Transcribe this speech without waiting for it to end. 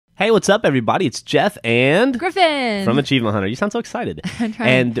Hey, what's up, everybody? It's Jeff and Griffin from Achievement Hunter. You sound so excited. I'm trying.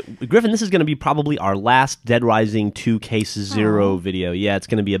 And Griffin, this is going to be probably our last Dead Rising 2 Case Zero video. Yeah, it's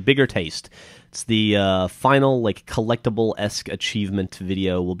going to be a bigger taste. It's the final like collectible-esque achievement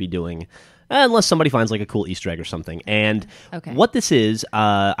video we'll be doing. Unless somebody finds like a cool Easter egg or something. And what this is,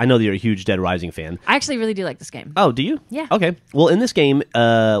 I know that you're a huge Dead Rising fan. I actually really do like this game. Oh, do you? Yeah. Okay. Well, in this game,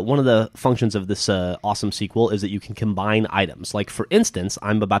 one of the functions of this awesome sequel is that you can combine items. Like, for instance,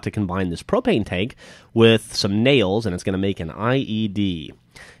 I'm about to combine this propane tank with some nails, and it's going to make an IED.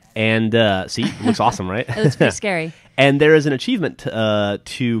 And, see, it looks awesome, right? It looks pretty scary. And there is an achievement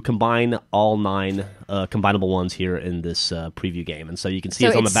to combine all 9 combinable ones here in this preview game. And so you can see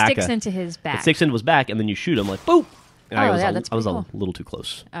it's on the back. So it sticks into his back. It sticks into his back, and then you shoot him like, boop! And I was a little too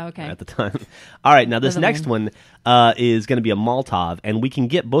close at the time. All right, now this next one is going to be a Molotov, and we can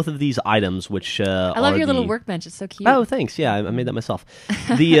get both of these items, which I love your little workbench. It's so cute. Oh, thanks. Yeah, I made that myself.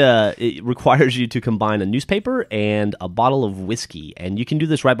 It requires you to combine a newspaper and a bottle of whiskey, and you can do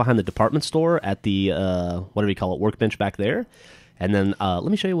this right behind the department store at the, whatever you call it, workbench back there. And then let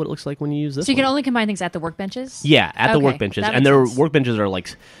me show you what it looks like when you use this. So you can only combine things at the workbenches? Yeah, at the workbenches. And their workbenches are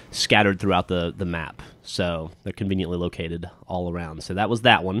like scattered throughout the map. So they're conveniently located all around. So that was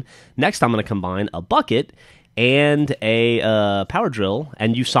that one. Next, I'm going to combine a bucket and a power drill.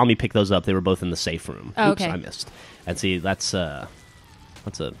 And you saw me pick those up. They were both in the safe room. Oh, Oops, I missed. And see, that's a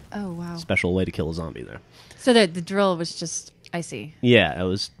special way to kill a zombie there. So the drill was just... I see. Yeah, it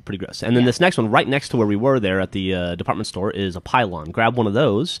was pretty gross. And then this next one, right next to where we were there at the department store, is a pylon. Grab one of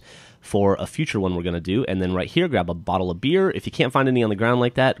those for a future one we're going to do. And then right here, grab a bottle of beer. If you can't find any on the ground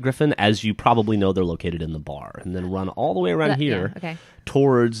like that, Griffin, as you probably know, they're located in the bar. And then run all the way around here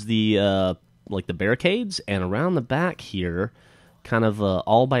towards the like the barricades. And around the back here, kind of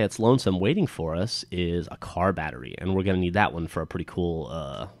all by its lonesome waiting for us, is a car battery. And we're going to need that one for a pretty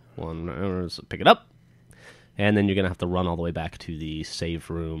cool one. So pick it up. And then you're going to have to run all the way back to the save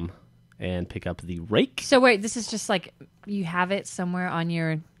room and pick up the rake. So wait, this is just like you have it somewhere on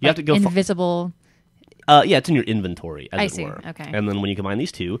your have to go invisible... yeah, it's in your inventory, as it were. Okay. And then when you combine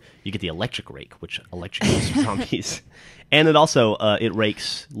these two, you get the electric rake, which electrocutes zombies. And it also, it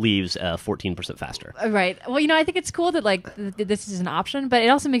rakes leaves 14% faster. Right. Well, you know, I think it's cool that, like, this is an option, but it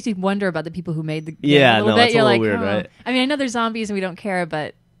also makes you wonder about the people who made the game a little bit. It's a little weird, right? I mean, I know they're zombies and we don't care,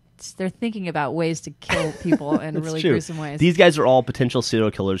 but... they're thinking about ways to kill people in really gruesome ways. These guys are all potential serial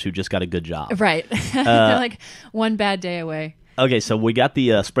killers who just got a good job. Right. They're like one bad day away. Okay, so we got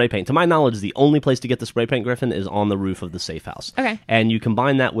the spray paint. To my knowledge, the only place to get the spray paint, Griffin, is on the roof of the safe house. Okay. And you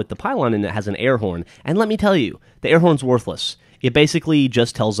combine that with the pylon, and it has an air horn. And let me tell you, the air horn's worthless. It basically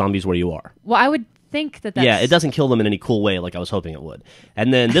just tells zombies where you are. Well, I would think that's... Yeah, it doesn't kill them in any cool way like I was hoping it would.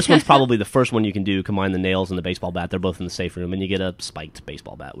 And then this one's probably the first one you can do, combine the nails and the baseball bat. They're both in the safe room, and you get a spiked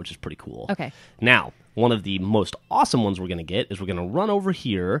baseball bat, which is pretty cool. Okay. Now, one of the most awesome ones we're going to get is we're going to run over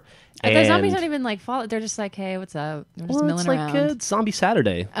here. And the zombies don't even, like, fall. They're just like, hey, what's up? They're just milling around. It's like Zombie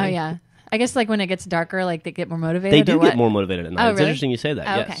Saturday. Oh, yeah. I guess, like, when it gets darker, like, they get more motivated. They do get more motivated at night. Oh, it's really? interesting you say that.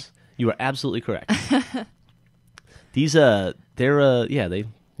 Oh, yes. okay. You are absolutely correct. These, they're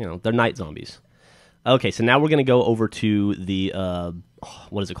night zombies. Okay, so now we're going to go over to the,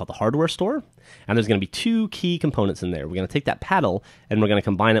 what is it called, the hardware store? And there's going to be 2 key components in there. We're going to take that paddle, and we're going to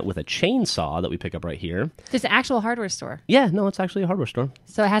combine it with a chainsaw that we pick up right here. It's an actual hardware store. Yeah, no, it's actually a hardware store.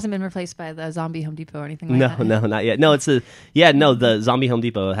 So it hasn't been replaced by the zombie Home Depot or anything like that? No, not yet. No, the zombie Home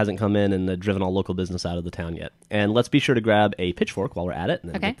Depot hasn't come in and driven all local business out of the town yet. And let's be sure to grab a pitchfork while we're at it,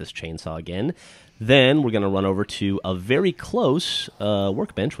 and then get this chainsaw again. Then we're going to run over to a very close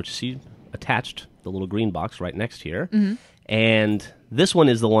workbench, which you see attached, the little green box right next here. Mm-hmm. And this one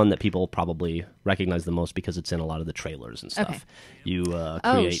is the one that people probably recognize the most because it's in a lot of the trailers and stuff. Okay. You create...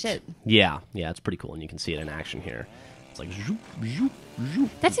 Oh, shit. Yeah, it's pretty cool, and you can see it in action here. It's like zoop, zoop, zoop.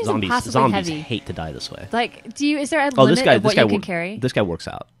 That seems impossibly zombies heavy. Hate to die this way. Like, is there a limit of what you can carry? This guy works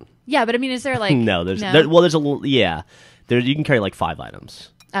out. Yeah, but I mean, is there like... No, there's a little... Yeah, you can carry like 5 items.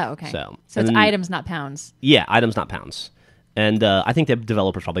 Oh, okay. So it's items, not pounds. Yeah, items, not pounds. And I think the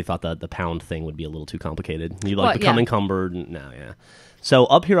developers probably thought that the pound thing would be a little too complicated. You'd become encumbered. So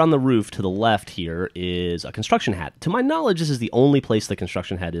up here on the roof to the left here is a construction hat. To my knowledge, this is the only place the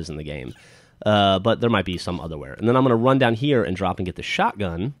construction hat is in the game. But there might be some otherwhere. And then I'm going to run down here and drop and get the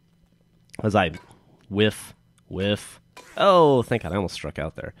shotgun as I whiff. Oh, thank God, I almost struck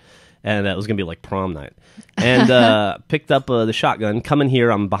out there. And it was going to be like prom night. And picked up the shotgun. Come in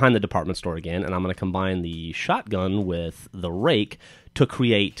here. I'm behind the department store again. And I'm going to combine the shotgun with the rake to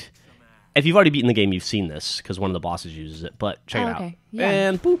create... If you've already beaten the game, you've seen this, because one of the bosses uses it. But check it out. Yeah.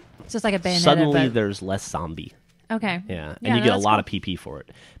 And boop. So it's like a bayonet. Suddenly there's less zombie. Okay. Yeah, and you get a lot of PP for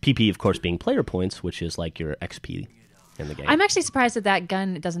it. PP, of course, being player points, which is like your XP in the game. I'm actually surprised that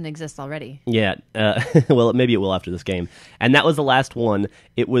gun doesn't exist already. Yeah, well, maybe it will after this game. And that was the last one.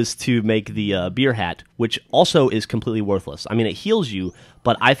 It was to make the beer hat, which also is completely worthless. I mean, it heals you,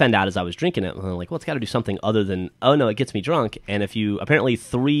 but I found out as I was drinking it, I'm like, well, it's got to do something other than, oh, no, it gets me drunk. And if you, apparently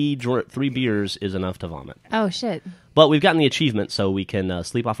three beers is enough to vomit. Oh, shit. But we've gotten the achievement, so we can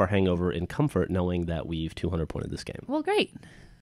sleep off our hangover in comfort knowing that we've 200 pointed this game. Well, great.